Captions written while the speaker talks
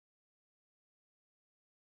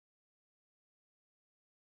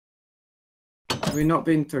we not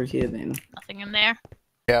been through here then? Nothing in there.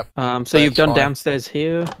 Yep. So you've done downstairs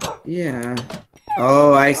here. Yeah.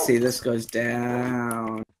 Oh, I see. This goes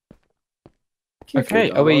down.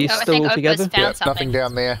 Okay, are we Oh, I still think all Opa's together? found Yep, something. nothing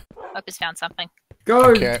down there. Opa's found something.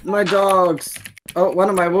 Go, Okay. my dogs. Oh, one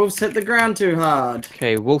of my wolves hit the ground too hard.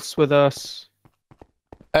 Okay, Wolf's with us.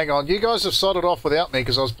 Hang on, you guys have sodded off without me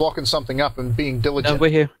because I was blocking something up and being No, diligent. we're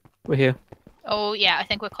here. We're here. Oh, yeah, I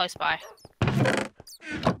think we're close by.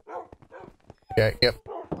 Okay, yep.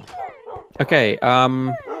 Okay,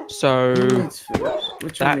 so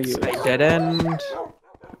Which one are that's you? a dead end.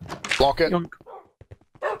 Block it. Yonk.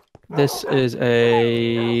 This is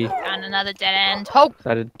a... Found another dead end. Oh! Is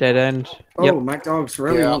that a dead end? Oh, Yep. my dogs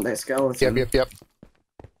really Yeah. want that skeleton. Yep.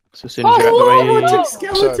 So as soon as you're out Oh, the way... watching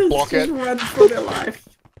skeletons So, block just it. run for their life.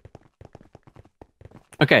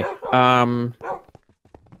 Okay,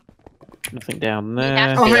 nothing down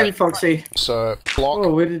there. Oh, Yeah. hey, Foxy. So, block.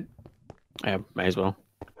 Oh, where did... Yeah, may as well.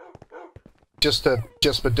 Just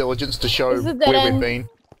for diligence to show Is it dead where end? we've been.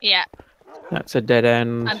 Yeah, That's a dead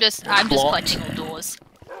end. I'm just Blocked. collecting all doors.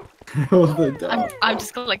 Oh, the dog. I'm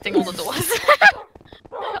just collecting all the doors.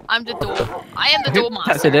 I'm the door. I am the door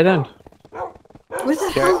master. That's a dead end. Where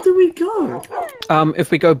the hell do we go?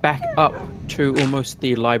 If we go back up to almost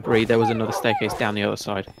the library, there was another staircase down the other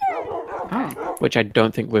side, Oh. which I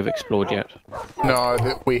don't think we've explored yet. No,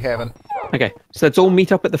 we haven't. Okay, so let's all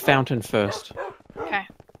meet up at the fountain first. Okay.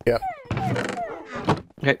 Yep.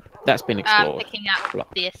 Okay, that's been explored. Picking up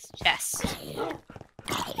this chest.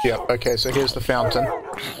 Yep. Okay, so here's the fountain.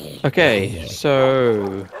 Okay,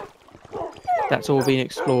 so that's all been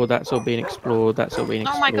explored. That's all been explored. That's all been Oh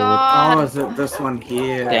explored. my god! Oh, is it this one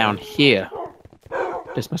here? Down here.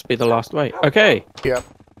 This must be the last way. Okay. Yep.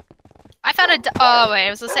 I found a. Oh wait, I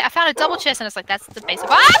was gonna say I found a double chest, and it's like that's the base of.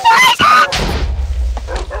 Ah!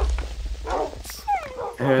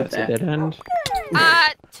 I heard That's a that. dead end.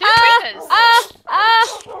 Two creepers.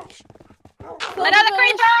 Another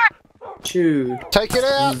creeper. Chew. Take it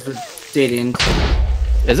out. This is a dead end.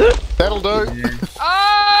 Is it? That'll do. Yeah.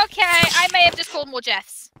 Okay, I may have just called more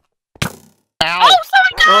Jeffs. Ow. Oh,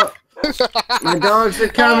 sorry, no! Oh, my dogs are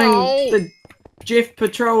coming. Ow. The Jeff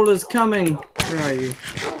Patrol is coming. Where are you?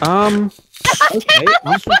 Okay,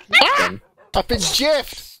 I'm confused then. I've been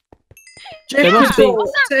jeffed. Jeff There must be-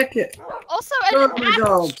 Patrol, attack it. Also, Go, an my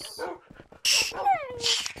dogs.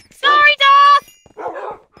 Sorry,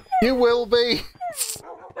 Darth. You will be.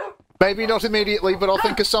 Maybe not immediately, but I'll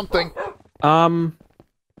think of something.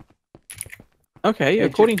 Okay, Yeah,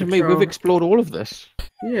 according to Jeff me, Patrol. we've explored all of this.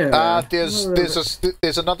 Yeah.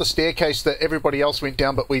 There's another staircase that everybody else went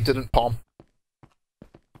down, but we didn't, Pom.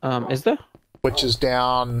 Is there? Which is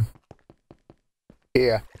down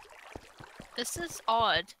here. This is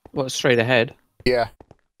odd. What, straight ahead? Yeah.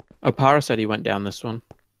 Opara said he went down this one.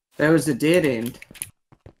 That was a dead end.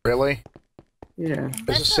 Really? Yeah. There's a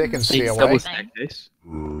That's second a stairway. Double Thing. staircase.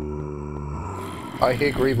 I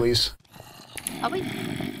hear Greeblies. Are we?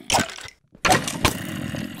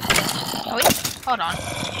 Hold on.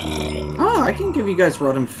 Oh, I can give you guys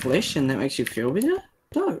rotten flesh and that makes you feel better?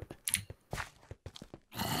 Dope.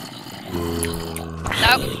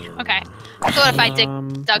 Nope. Okay. I thought if I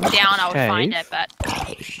dug down, I would find it, but.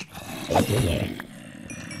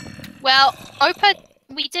 Well, Opa,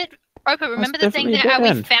 we did. Opa, remember the thing definitely that a dead we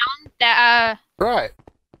end. found? That Right.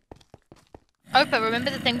 Opa, remember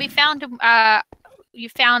the thing we found? You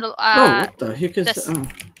found. Oh, what the heck is this-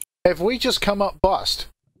 that? Have we just come up bust?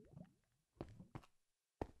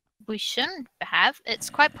 We shouldn't have. It's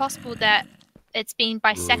quite possible that it's been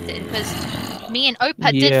bisected because me and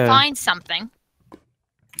Opa did Yeah. find something.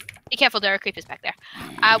 Be careful, there are creepers back there.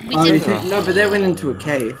 We Oh, did. okay. No, but that went into a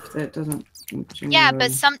cave. That doesn't... Yeah,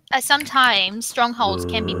 but sometimes strongholds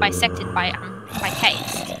can be bisected by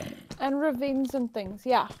caves. And ravines and things,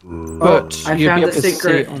 yeah. But I you'd found be a able to see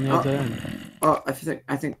secret. it on the other end. Oh, I think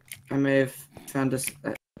I may have found us.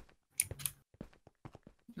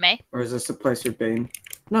 May? Or is this a place we've been?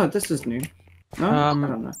 No, this is new. No, I Um,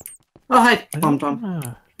 don't know. Oh, hey, I Tom don't Tom.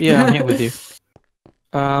 know. Yeah, I'm here with you.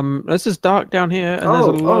 This is dark down here, and there's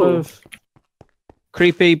a lot of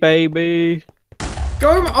creepy baby.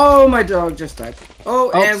 Go! Oh, my dog just died. Oh,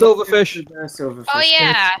 Oh, and silverfish. Silverfish. Oh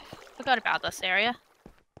yeah, forgot about this area.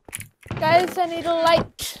 Guys, I need a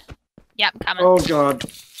light. Yep, coming. Oh god.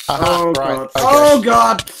 Oh Right, god. okay. Oh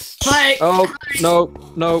god. Hey! Oh no,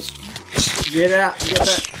 no, Get out! Get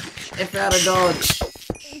that F out of dodge.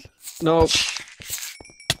 no!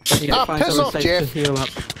 I need to Ah, find piss somewhere off, safe Jeff. to heal up.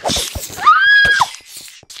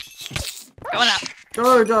 Going up.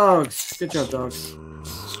 Go dogs. Good job, dogs.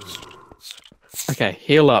 Okay, Okay,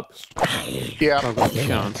 heal up. Yeah. I've got a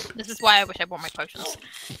chance. This is why I wish I brought my potions.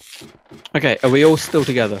 Okay, are we all still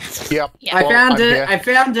together? Yep. Yeah. I Well, found I'm it. here. I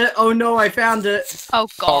found it. Oh no, I found it. Oh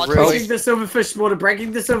god. really? Breaking the silverfish water.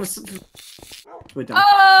 Breaking the silverfish. We're done.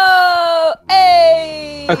 Oh,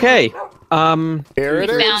 hey. Okay. Here it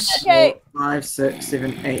We found is. it. Okay, 5, 6,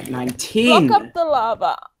 7, 8, 9, 10. block up the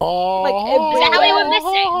lava. Oh. Like, Is that how we were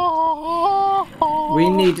missing? We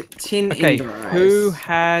need 10 Okay, ender eyes. who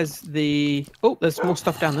has the... Oh, there's more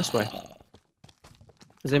stuff down this way.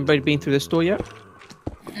 Has anybody been through this door yet?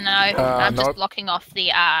 No, I'm just nope. blocking off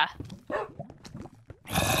the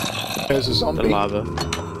There's a zombie. The lava.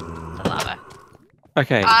 lava.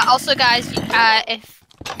 Okay. Also, guys, if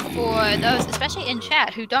for those, especially in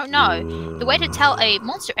chat, who don't know, the way to tell a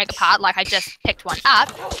monster egg apart, like I just picked one up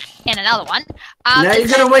and another one, Now you're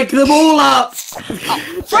is gonna wake them all up!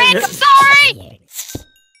 Frank, I'm sorry!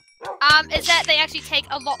 Is that they actually take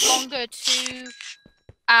a lot longer to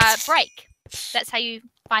break. That's how you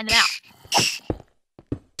find them out.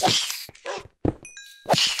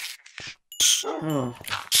 Oh.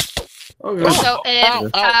 Oh, God. So if Ow, ow,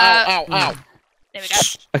 ow, ow, ow. there we go.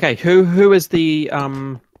 Okay, who is the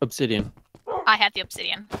obsidian? I have the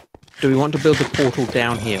obsidian. Do we want to build a portal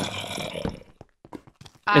down here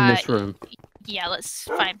in this room? Yeah, let's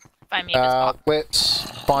find me a good spot.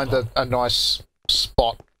 Let's find a nice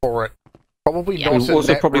spot for it. Probably Yeah. not We in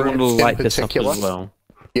also that probably room want to in light this up particular. as well.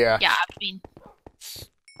 Yeah. Yeah, I've been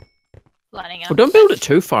lighting up. Well, don't build it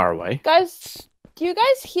too far away. Guys, do you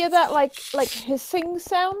guys hear that like hissing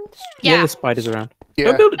sound? Yeah, Yeah, the spiders around. Yeah.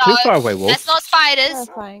 Don't build it too No, far away, Wolf. that's not spiders.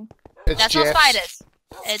 Terrifying. It's That's not Jeff's. spiders.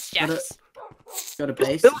 It's Jeff's. Got a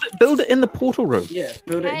base? Build it in the portal room, Yeah,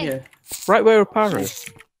 build it Okay. here. right where Apara is.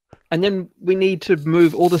 And then we need to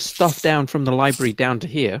move all the stuff down from the library down to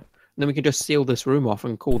here. And then we can just seal this room off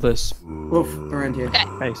and call this Wolf, around here. Okay.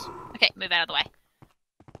 base. Okay, move out of the way.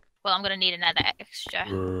 Well, I'm gonna need another extra.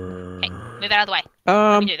 Okay, move out of the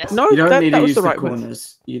way. me do this. No, You don't that, need that to was use the the right width.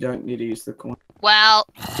 corners. You don't need to use the corners. Well,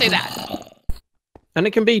 too bad. And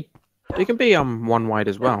it can be one wide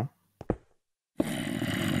as well.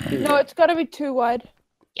 No, it's gotta be too wide.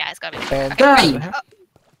 Yeah, it's gotta be. And Okay, ready? done.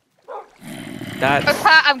 That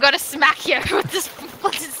Opa, I'm gonna smack you with this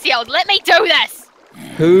fucking shield. Let me do this.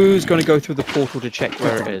 who's going to go through the portal to check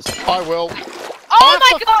where it is? I will. Oh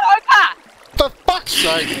my god, Opa! For fuck's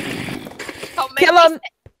sake! Oh, Kill maybe- him.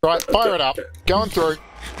 Right, fire it up. Going through.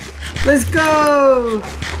 Let's go!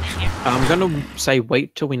 I'm going to say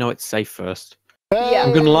wait till we know it's safe first. Yeah.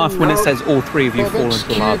 I'm going to laugh when it says all three of you fall Province into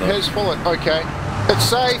the cube lava. has fallen. Okay. It's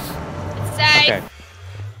safe. It's safe. Okay.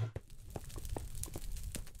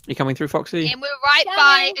 You coming through, Foxy? And we're right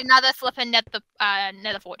by another flippin'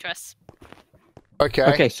 nether fortress. Okay.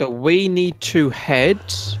 Okay, so we need to head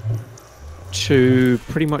to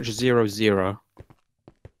pretty much 0-0.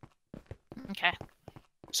 Okay.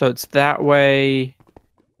 So it's that way.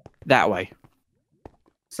 That way.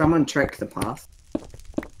 Someone track the path.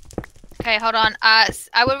 Okay, hold on. I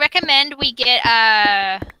would recommend we get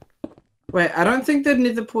Wait, I don't think the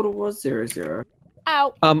nether portal was 0-0.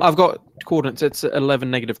 Ow. I've got coordinates. It's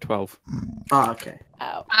 11, -12. Ah, okay.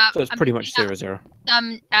 Ow. So it's I'm pretty much picking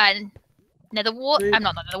 0-0. nether wart. I'm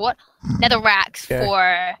not nether wart. Nether racks Okay.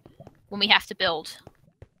 for when we have to build.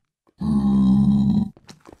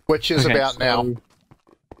 Which is Okay, about now. so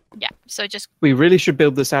Yeah. So just we really should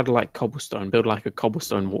build this out of like cobblestone. Build like a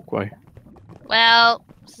cobblestone walkway. well,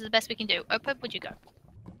 this is the best we can do. Opa, would you go?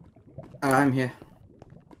 I'm here.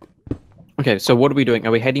 Okay, so what are we doing?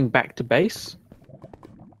 Are we heading back to base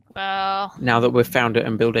Well, now that we've found it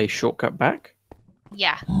and build a shortcut back?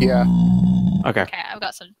 yeah. Yeah. Okay. Okay, I've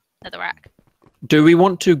got some nether rack. Do we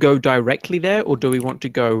want to go directly there, or do we want to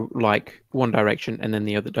go like one direction and then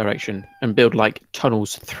the other direction and build like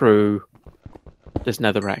tunnels through this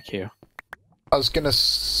netherrack here? I was going to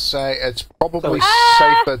say it's probably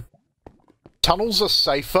Ah! safer. Tunnels are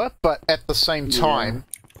safer, but at the same Yeah. time,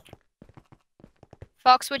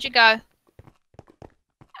 Fox, would you go?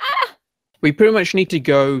 We pretty much need to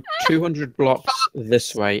go 200 blocks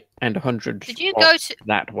this way and 100 Did you go blocks to?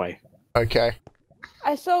 that way. okay.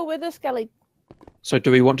 I saw wither skelly. So do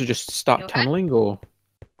we want to just start You okay? tunneling, or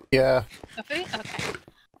Yeah. Okay.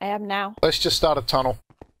 I am now. Let's just start a tunnel.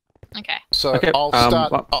 Okay. So Okay,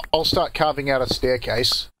 I'll start carving out a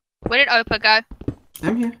staircase. Where did Opa go?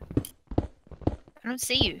 I'm here. I don't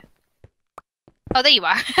see you. Oh, there you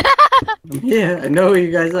are. I'm here. I know where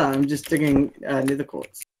you guys are. I'm just digging nether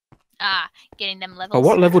quartz. Getting them levels. oh,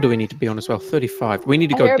 what level do we need to be on as well? 35. We need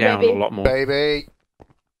to I go hear a down baby. a lot more. Baby.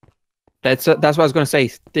 That's what I was going to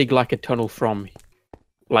say. Dig like a tunnel from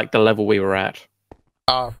like the level we were at.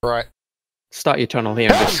 Ah, right. Start your tunnel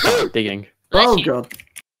here and just start digging. Bless Oh you. god.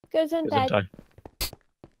 Goes in bed.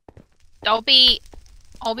 I'll be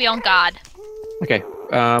on guard. Okay.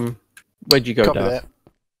 Where'd you go, Copy Darth?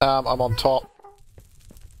 that. I'm on top.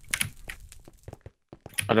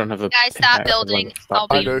 I don't have a. Guys, start pickaxe, I'd building. like to start I'll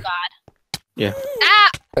be I on do. guard. Yeah. Ah!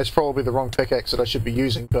 It's probably the wrong pickaxe that I should be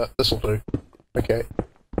using, but this'll do. Okay.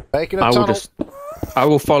 Making a I will tunnel. just. I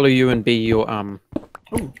will follow you and be your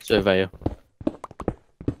surveyor.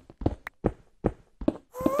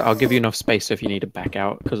 I'll give you enough space if you need to back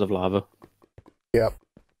out because of lava. Yep.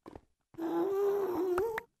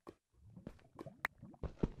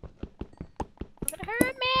 Gonna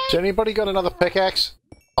hurt me. Has anybody got another pickaxe?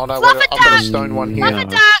 Oh no, Fluff wait, a I've got a duck! stone one here. Yeah. Fluff a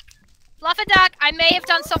duck! Fluff a duck! I may have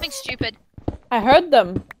done something stupid. I heard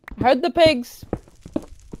them. I heard the pigs.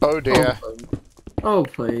 Oh dear. Oh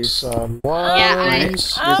please. Someone. Yeah,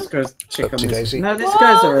 Let's go check on Oopsie this. daisy. No, these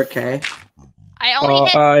guys are okay. I only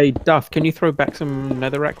hit Duff, can you throw back some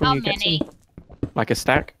netherrack when how you get many? some? Like a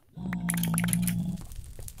stack?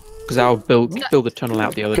 Because I'll build the tunnel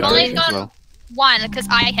out the other Only direction as got- well. One, because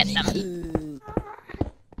I hit them.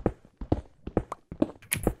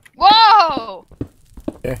 Whoa!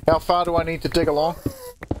 Yeah. How far do I need to dig along?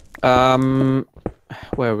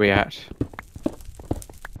 Where are we at?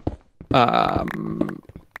 Oh,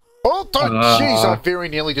 don't! Jeez, I very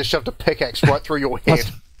nearly just shoved a pickaxe right through your head.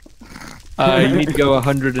 You need to go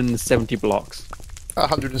 170 blocks.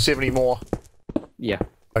 170 more. Yeah.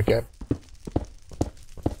 Okay.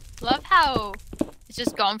 Love how it's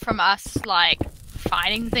just gone from us, like,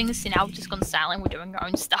 finding things to now we've just gone silent, we're doing our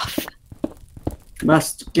own stuff.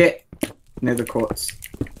 Must get nether quartz.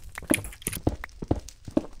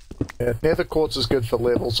 Yeah, nether quartz is good for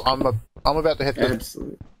levels. I'm about to hit the.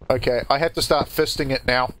 Absolutely. Okay, I have to start fisting it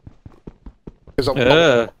now.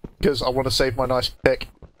 Because I want to save my nice pick.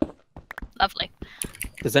 Lovely.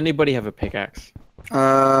 Does anybody have a pickaxe?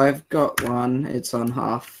 I've got one. It's on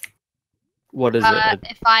half. What is it?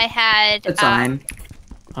 If I had, It's iron.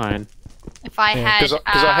 Iron. if I had, Because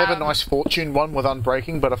I have a nice fortune one with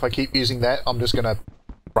unbreaking, but if I keep using that, I'm just gonna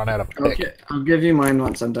run out of pick. Okay, I'll give you mine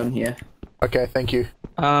once I'm done here. Okay, thank you.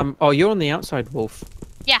 Oh, you're on the outside, Wolf.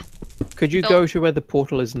 Yeah. Could you So- go to where the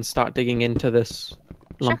portal is and start digging into this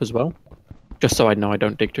lump as well? Just so I know I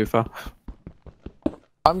don't dig too far.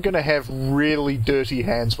 I'm gonna have really dirty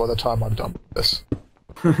hands by the time I'm done with this.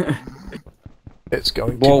 It's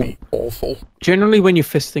going to Well- be awful. Generally, when you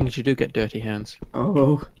fist things, you do get dirty hands.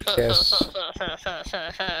 Oh. Yes.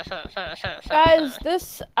 Guys,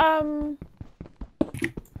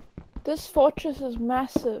 this fortress is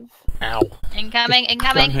massive. Ow. incoming, Don't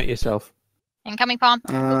incoming, hurt yourself. incoming, Palm.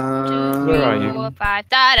 Where are you? 4, 5,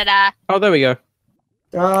 da da da. Oh, there we go.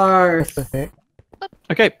 Darth. The heck?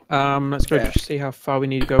 Okay, let's go Yeah. see how far we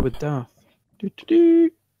need to go with Darth. Doo-doo-doo.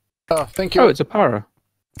 Oh, thank you. Oh, it's a para.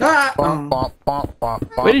 Ah!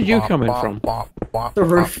 Where did you come in from? The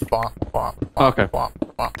roof. Okay.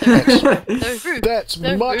 That's, The roof, that's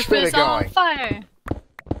the much roof better is on going. fire.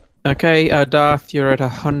 Okay, Darth, you're at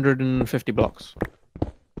 150 blocks.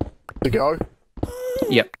 To go?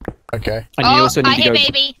 Yep. Okay. And Oh, you also I need to hit go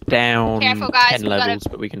baby. down Careful, guys, 10 we gotta- levels,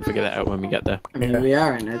 but we can figure that out when we get there. I mean, Yeah. we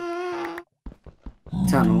are in a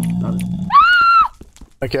tunnel.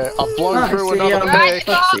 Okay, I've blown Ah, I through see, another Right.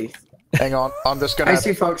 pick. Foxy. Hang on, I'm just I gonna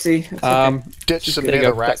see Foxy. It's ditch some there you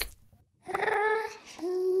go. netherrack.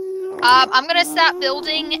 I'm gonna start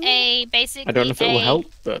building a basically. I don't know if it will help,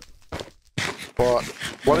 but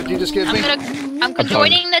What did you just give me? I'm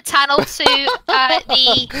conjoining the tunnel to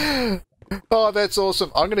the. Oh, that's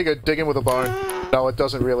awesome. I'm gonna go digging with a bone. No, it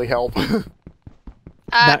doesn't really help. that,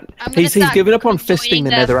 I'm gonna he's start given up on conjoining fisting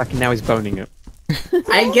the netherrack and now he's boning it.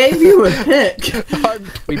 I gave you a pick.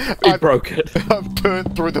 We broke it. I've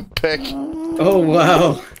burnt through the pick. Oh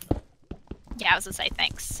wow. Yeah, I was gonna say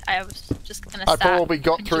thanks. I was just gonna I start. probably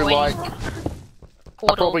got through conjoining like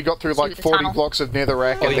portal I probably got through to like the 40 tunnel. blocks of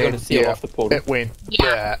netherrack Oh, and you're then gonna seal off the portal. it went.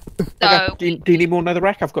 Yeah. Yeah. So Do you need more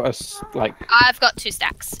netherrack? I've got I've got 2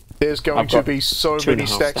 stacks. There's going I've to got be so 2.5 many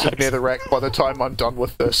stacks of stacks. netherrack by the time I'm done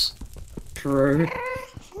with this. True.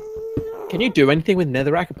 Can you do anything with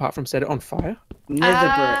netherrack apart from set it on fire?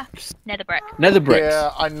 Nether bricks. Nether brick. Nether bricks.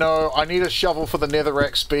 Yeah, I know. I need a shovel for the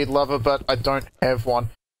netherrack speed lover, but I don't have one.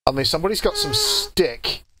 Unless somebody's got some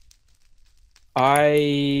stick.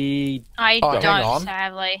 I I Oh, hang don't, on.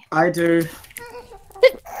 sadly. I do.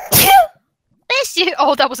 Bless you.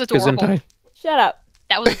 Oh, that was adorable. Gesundheit. Shut up.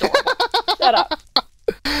 That was adorable. Shut up.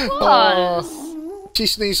 Was. She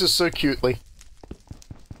sneezes so cutely.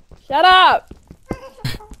 Shut up.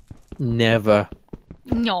 Never.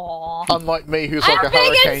 No. Unlike me, who's like a I'm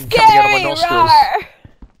big hurricane and coming out of my scary. nostrils.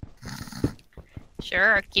 Roar.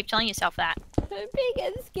 Sure, keep telling yourself that. I'm big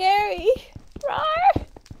and scary. Roar.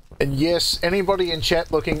 And yes, anybody in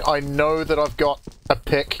chat looking, I know that I've got a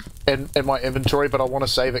pick in my inventory, but I want to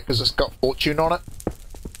save it because it's got fortune on it.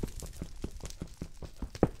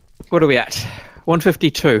 What are we at?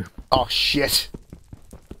 152. Oh shit.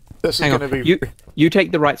 This is Hang going on. to be... You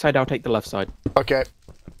take the right side, I'll take the left side. Okay.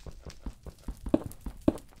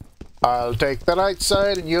 I'll take the right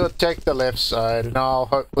side and you'll take the left side, and I'll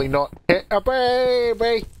hopefully not hit a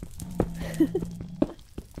baby.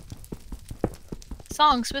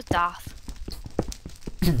 Songs with Darth.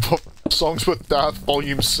 Songs with Darth,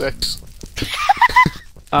 Volume 6.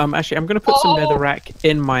 Actually, I'm going to put some Oh. netherrack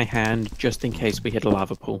in my hand just in case we hit a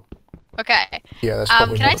lava pool. Okay. Yeah, that's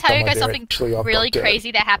probably Can I not a tell you dumb guys idea. something Actually, I've really got dirt.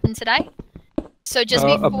 crazy that happened today? So just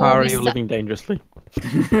before Apara, we you're living dangerously.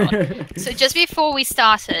 So just before we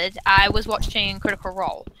started, I was watching Critical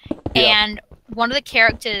Role, Yeah. and one of the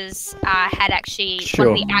characters had actually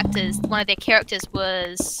Sure. one of their characters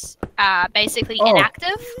was basically Oh.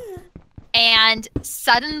 inactive, and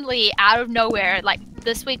suddenly out of nowhere, like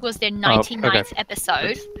this week was their 99th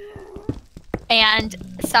episode, and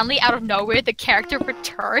suddenly out of nowhere the character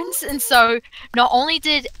returns, and so not only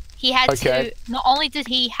did he have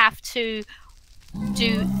to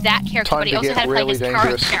do that character, Time but he to also get had to play really his current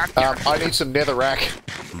dangerous. character. I need some netherrack.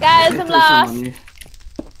 Guys, I'm lost.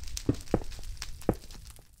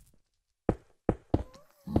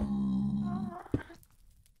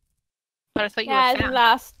 But I thought you Guys, were I'm found.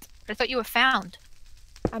 lost. I thought you were found.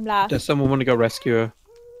 I'm lost. Does someone want to go rescue her?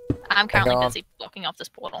 I'm currently on. busy blocking off this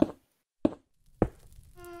portal.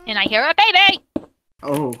 And I hear a baby!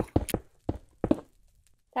 Oh,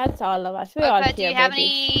 That's all of us. We all Okay, do here, you have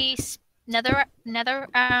babies. any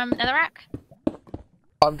netherrack?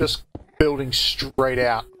 I'm just building straight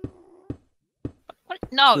out. What?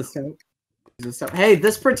 No. Hey,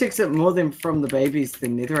 this protects it more than from the babies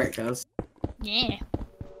than netherrack does. Yeah.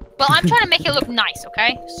 Well, I'm trying to make it look nice,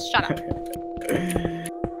 okay? Shut up.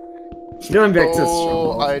 Going back to Oh,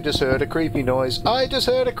 stronghold. I just heard a creepy noise. I just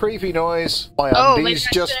heard a creepy noise. My Oh, maybe undies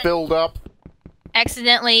I just shouldn't- filled up.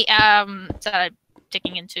 Accidentally, started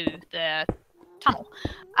digging into the tunnel.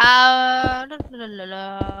 La, la, la, la,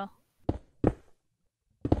 la.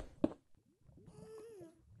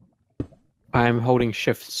 I'm holding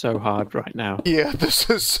shift so hard right now. Yeah, this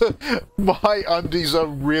is... my undies are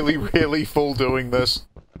really, really full doing this.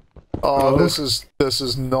 Oh, Oh. this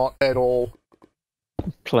is not at all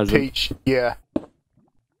Pleasant. peach. Yeah.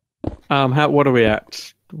 What are we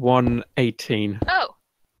at? 118. Oh.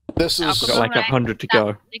 This I'll is... Got like 100 to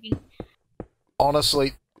go. Digging.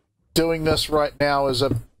 honestly, doing this right now is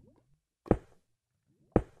a...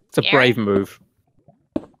 It's a Yeah. brave move.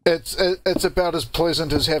 It's about as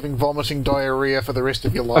pleasant as having vomiting diarrhea for the rest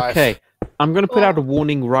of your life. Okay, I'm going to put out a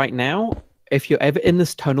warning right now. If you're ever in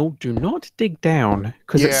this tunnel, do not dig down.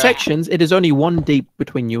 Because at Yeah. sections, it is only one deep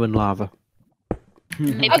between you and lava.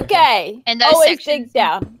 Maybe, Okay. And those Always sections- dig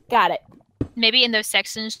down. Got it. maybe in those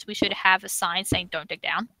sections we should have a sign saying "Don't dig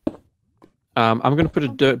down." I'm going to put a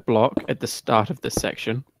dirt block at the start of this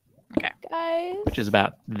section, Guys. which is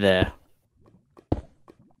about there.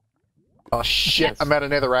 Oh shit, Yes. I'm out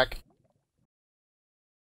of netherrack.